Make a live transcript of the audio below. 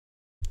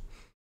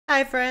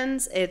Hi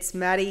friends, it's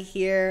Maddie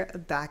here,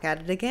 back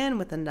at it again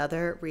with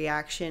another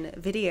reaction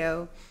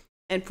video.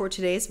 And for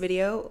today's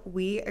video,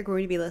 we are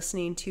going to be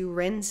listening to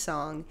Rin's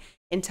song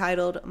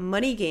entitled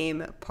Money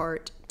Game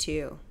Part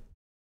 2.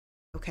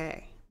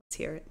 Okay, let's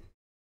hear it.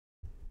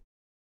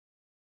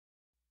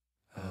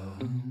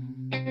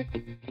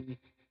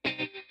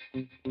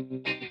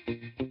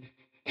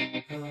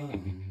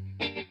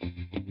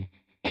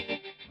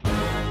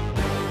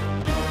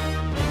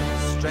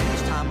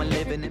 Strange time we're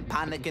living in,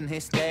 panic and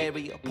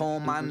hysteria. Poor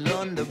man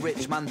learn, the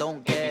rich man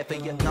don't care for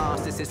your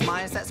narcissist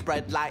mindset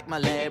spread like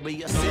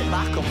malaria. Sit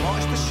back and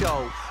watch the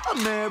show.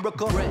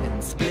 America,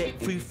 Britain split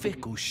through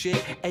fickle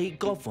shit. A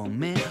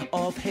government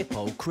of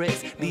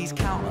hypocrites. These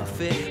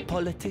counterfeit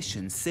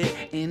politicians sit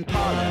in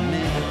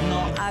parliament,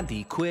 not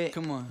adequate.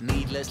 Come on.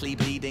 Needlessly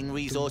bleeding,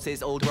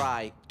 resources all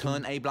dry.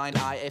 Turn a blind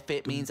eye if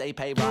it means a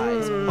pay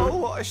rise. Oh,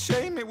 what a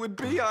shame it would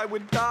be, I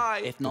would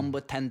die if number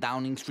 10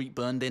 Downing Street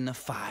burned in a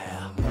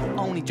fire.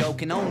 Only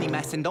joking, only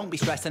messing, don't be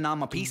stressing.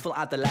 I'm a peaceful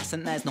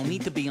adolescent, there's no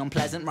need to be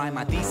unpleasant. Write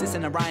my thesis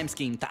in a rhyme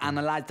scheme to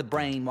analyze the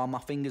brain while my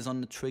finger's on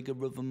the trigger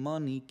of a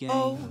money game.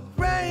 Oh,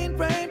 rain,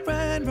 rain,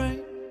 rain,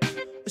 rain,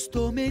 a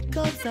storm it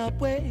comes our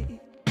way.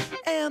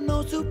 And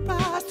no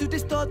surprise to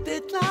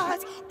distorted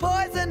lies,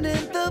 poison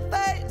in the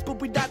veins,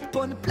 but we died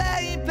upon the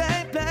blame,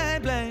 blame,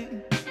 blame,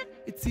 blame.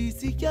 It's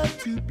easier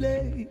to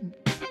blame,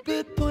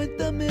 but point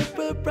the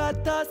mirror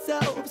at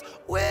ourselves.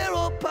 We're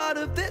all part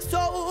of this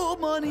whole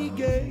money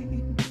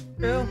game.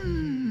 True.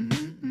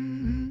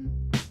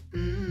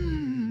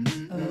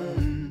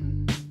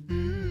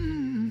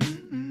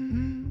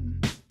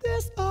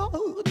 This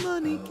old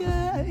money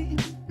game.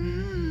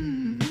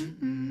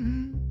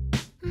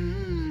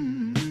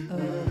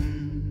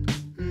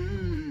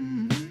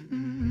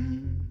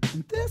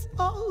 This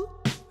old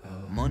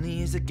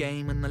money is a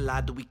game and the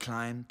ladder we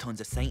climb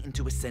turns a saint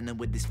into a sinner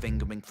with his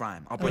finger in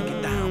crime. I'll break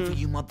it down for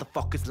you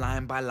motherfuckers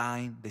line by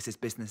line. This is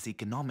business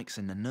economics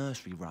in a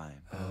nursery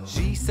rhyme.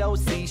 She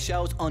sells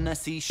seashells on a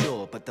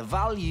seashore, but the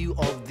value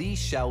of these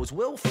shells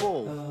will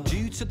fall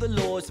due to the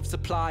laws of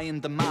supply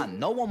and demand.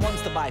 No one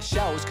wants to buy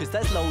shells because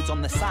there's loads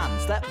on the sand.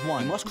 Step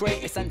one, must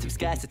create a sense of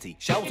scarcity.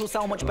 Shells will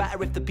sell much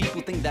better if the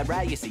people think they're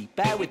rare, you see.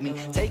 Bear with me,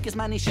 take as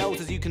many shells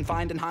as you can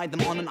find and hide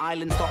them on an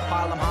island.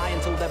 Stockpile them high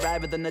until they're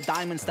rarer than a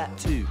diamond. Step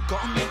two,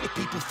 gotta make the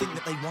people think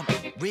that they want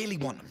them, really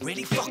want them,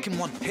 really fucking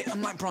want them. Hit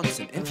them like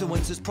Bronson.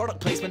 Influencers, product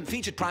placement,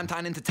 featured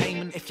primetime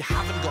entertainment. If you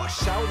haven't got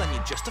a shell, then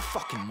you're just a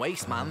fucking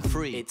waste, man.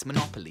 Free, it's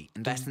monopoly.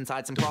 Invest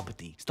inside some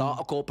property. Start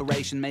a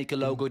corporation, make a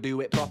logo,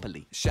 do it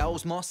properly.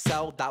 Shells must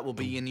sell, that will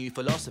be a new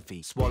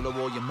philosophy. Swallow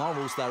all your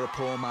morals, they're a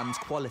poor man's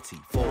quality.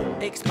 4.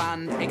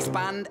 Expand,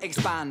 expand,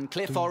 expand.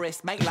 Clear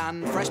forest, make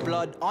land, fresh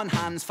blood on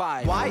hands.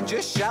 5. Why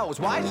just shells?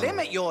 Why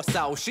limit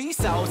yourself? She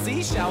sells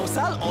seashells,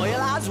 sell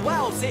oil as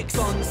well. 6.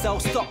 Guns, sell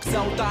stock,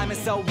 sell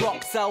diamonds, sell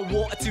rock, sell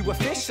water to a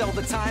fish, sell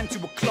the time to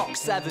a clock.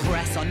 7.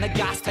 Press on the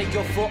gas, take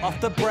your foot off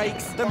the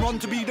brakes, then run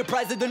to be the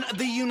president of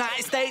the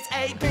United States.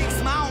 8. Big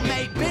smile,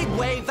 make big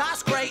wave,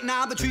 that's great.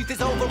 Now the truth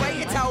is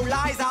overrated, tell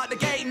lies out the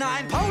gate.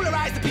 9.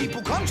 Polarize the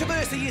people,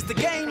 controversy is the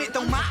game. It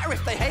don't matter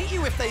if they hate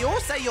you, if they all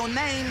say your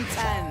name.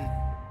 10.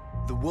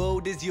 The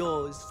world is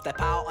yours. Step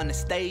out on the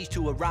stage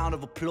to a round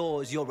of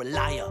applause. You're a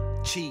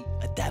liar, cheat,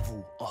 a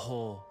devil, a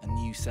whore,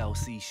 and you sell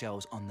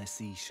seashells on the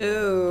seashore.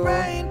 Ooh.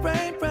 Rain,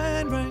 rain,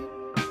 rain, rain,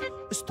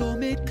 a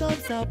storm it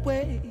comes our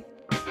way.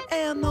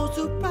 And no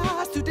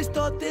surprise to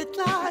distorted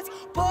lies,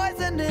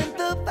 poison in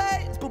the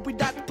veins, but we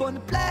died upon the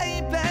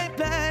blame, blame,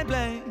 blame,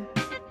 blame.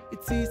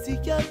 It's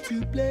easier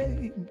to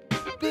blame,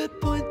 but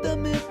point the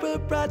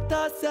mirror at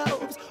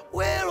ourselves.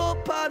 We're all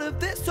part of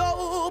this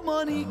whole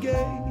money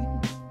game.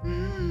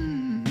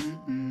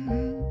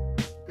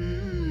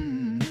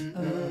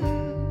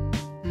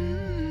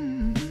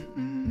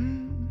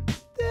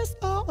 This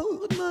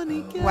old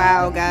money game.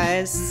 Wow,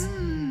 guys.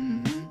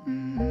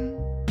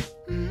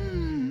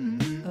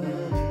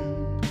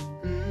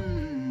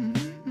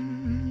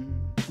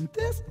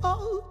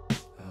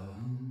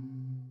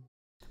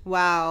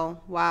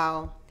 Wow,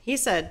 wow. He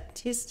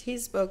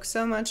spoke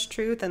so much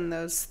truth in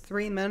those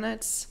 3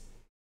 minutes.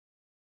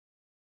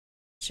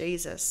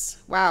 Jesus.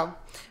 Wow.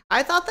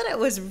 I thought that it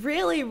was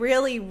really,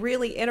 really,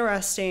 really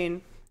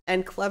interesting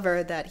and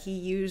clever that he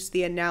used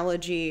the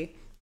analogy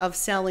of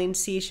selling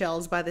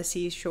seashells by the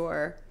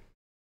seashore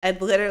and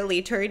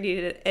literally turning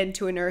it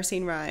into a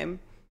nursing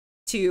rhyme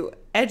to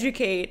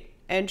educate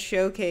and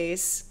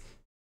showcase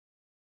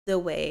the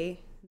way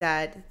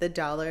that the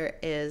dollar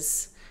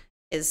is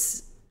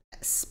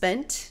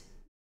spent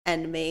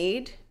and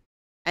made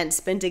and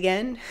spent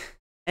again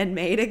and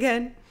made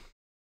again.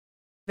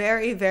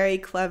 Very, very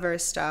clever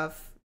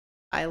stuff.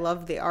 I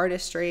love the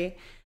artistry.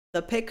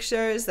 The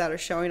pictures that are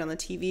showing on the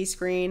TV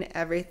screen,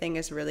 everything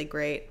is really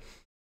great.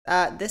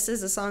 This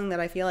is a song that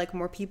I feel like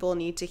more people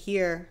need to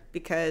hear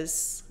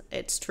because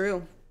it's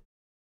true.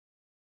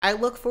 I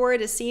look forward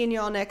to seeing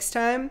y'all next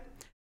time.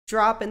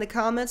 Drop in the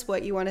comments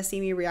what you want to see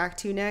me react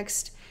to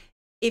next.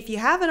 If you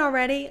haven't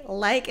already,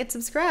 like and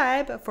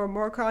subscribe for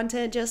more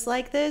content just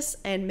like this,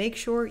 and make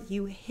sure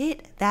you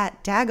hit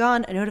that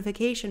daggone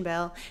notification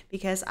bell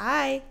because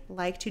I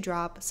like to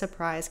drop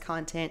surprise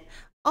content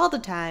all the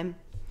time.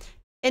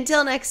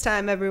 Until next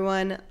time,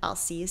 everyone, I'll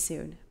see you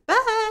soon.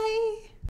 Bye!